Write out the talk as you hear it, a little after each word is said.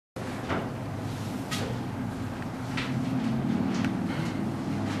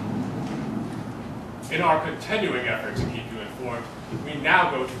In our continuing effort to keep you informed, we now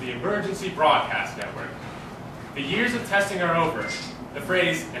go to the Emergency Broadcast Network. The years of testing are over. The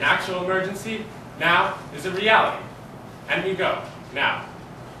phrase, an actual emergency, now is a reality. And we go, now.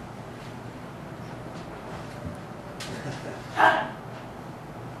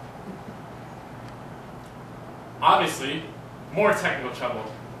 Obviously, more technical trouble.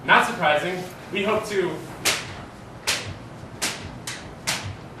 Not surprising, we hope to...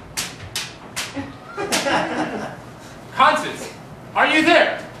 Constance, are you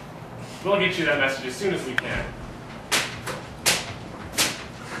there? We'll get you that message as soon as we can.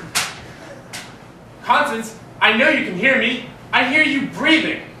 Constance, I know you can hear me. I hear you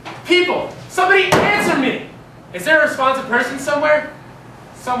breathing. People, somebody answer me! Is there a responsive person somewhere?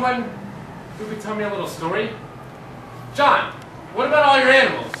 Someone who could tell me a little story? John, what about all your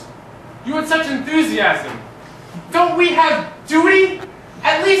animals? You had such enthusiasm. Don't we have duty?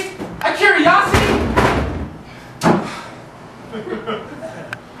 At least a curiosity?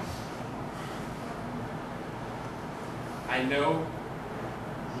 I know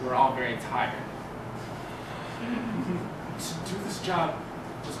you are all very tired. To do this job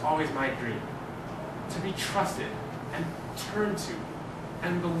was always my dream. To be trusted and turned to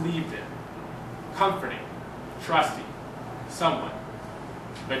and believed in. Comforting, trusty, someone.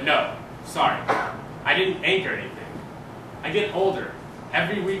 But no, sorry, I didn't anchor anything. I get older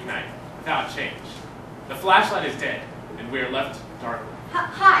every weeknight without change. The flashlight is dead, and we are left darkly.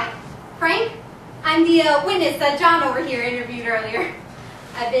 Hi, Frank? I'm the witness that John over here interviewed earlier.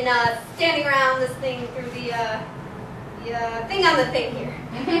 I've been standing around listening through the thing on the thing here.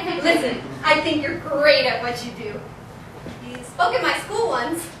 Listen, I think you're great at what you do. You spoke at my school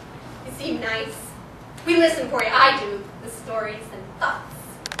once. You seem nice. We listen for you. I do. The stories and thoughts.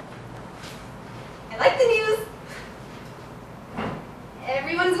 I like the news.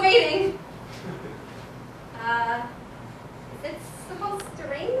 Everyone's waiting. Is it supposed to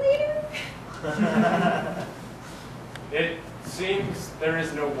rain later? It seems there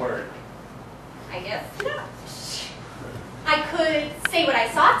is no word. I guess not. I could say what I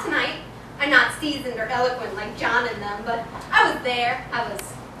saw tonight. I'm not seasoned or eloquent like John and them, but I was there. I was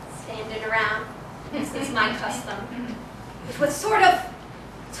standing around. This is my custom. It was sort of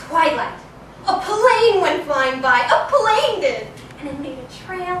twilight. A plane went flying by. A plane did. And it made a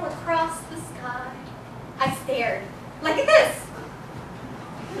trail across the sky. I stared. Like this.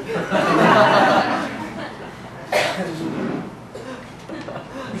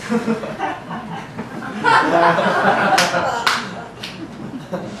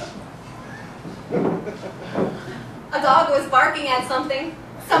 A dog was barking at something.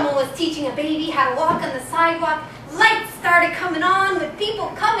 Someone was teaching a baby how to walk on the sidewalk. Lights started coming on with people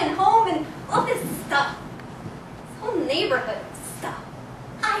coming home and all this stuff. This whole neighborhood of stuff.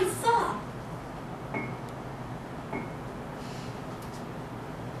 I saw.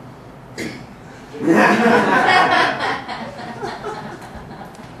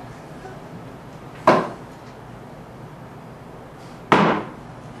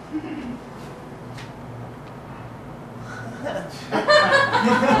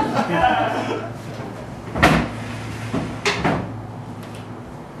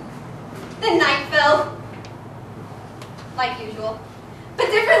 The night fell. Like usual. But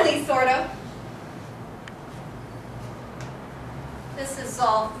differently, sort of. This is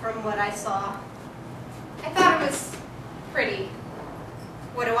all from what I saw. I thought it was pretty.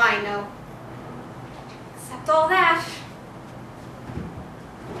 What do I know? Except all that.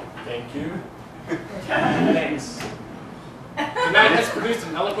 Thank you. Thanks. The night has produced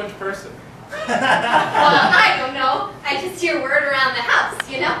an eloquent person. Well, I don't know. I just hear word around the house,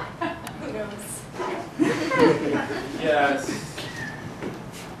 you know? Who knows? Yes.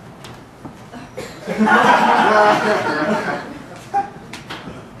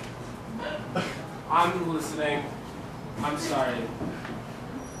 I'm listening. I'm sorry.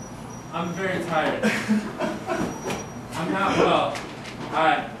 I'm very tired. I'm not well.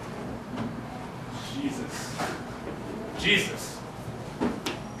 Jesus.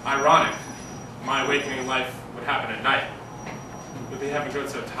 Ironic. My awakening in life would happen at night. But they haven't grown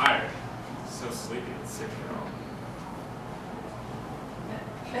so tired, so sleepy and sick at all.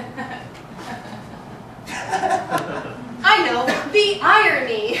 I know, the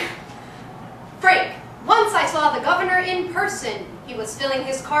irony. Frank, once I saw the governor in person. He was filling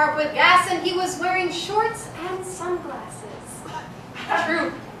his car up with gas and he was wearing shorts and sunglasses.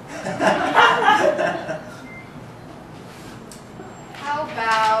 True. How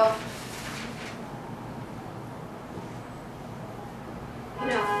about...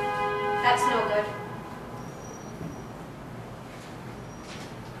 No, that's no good.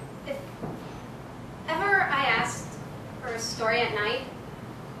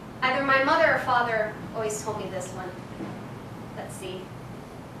 father always told me this one. Let's see.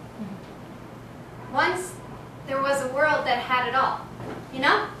 Once there was a world that had it all. You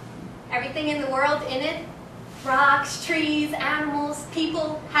know? Everything in the world in it. Rocks, trees, animals,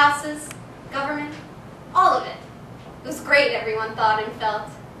 people, houses, government. All of it. It was great, everyone thought and felt.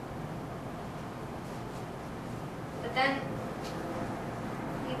 But then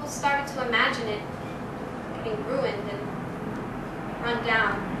people started to imagine it getting ruined and run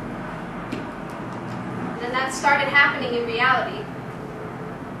down. And then that started happening in reality.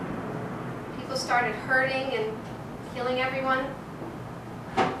 People started hurting and killing everyone.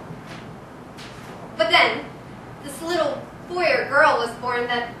 But then, this little boy or girl was born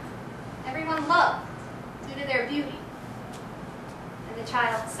that everyone loved due to their beauty. And the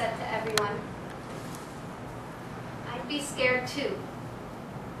child said to everyone, I'd be scared too.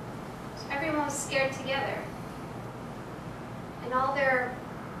 So everyone was scared together. And all their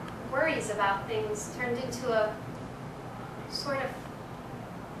worries about things turned into a sort of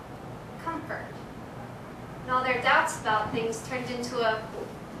comfort. And all their doubts about things turned into a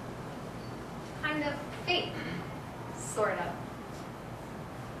kind of faith, sort of.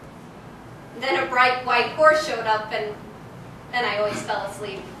 And then a bright white horse showed up, and then I always fell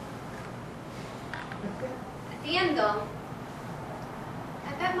asleep. At the end, though,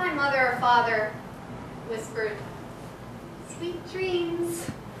 I bet my mother or father whispered, "Sweet dreams."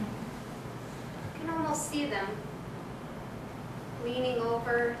 I can almost see them leaning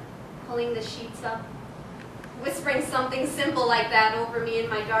over, pulling the sheets up, whispering something simple like that over me in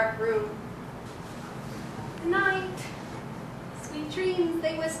my dark room. "Good night, sweet dreams,"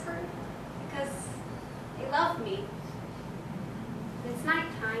 they whispered, because they loved me. And it's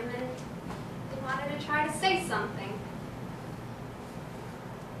nighttime, and they wanted to try to say something.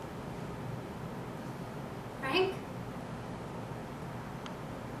 Frank?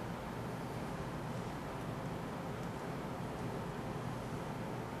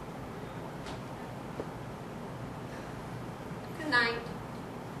 Good night.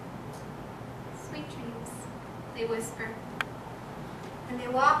 Sweet dreams, they whisper. And they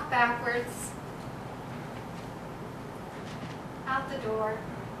walk backwards out the door.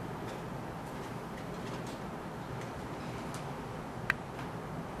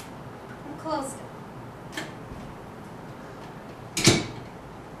 And closed it.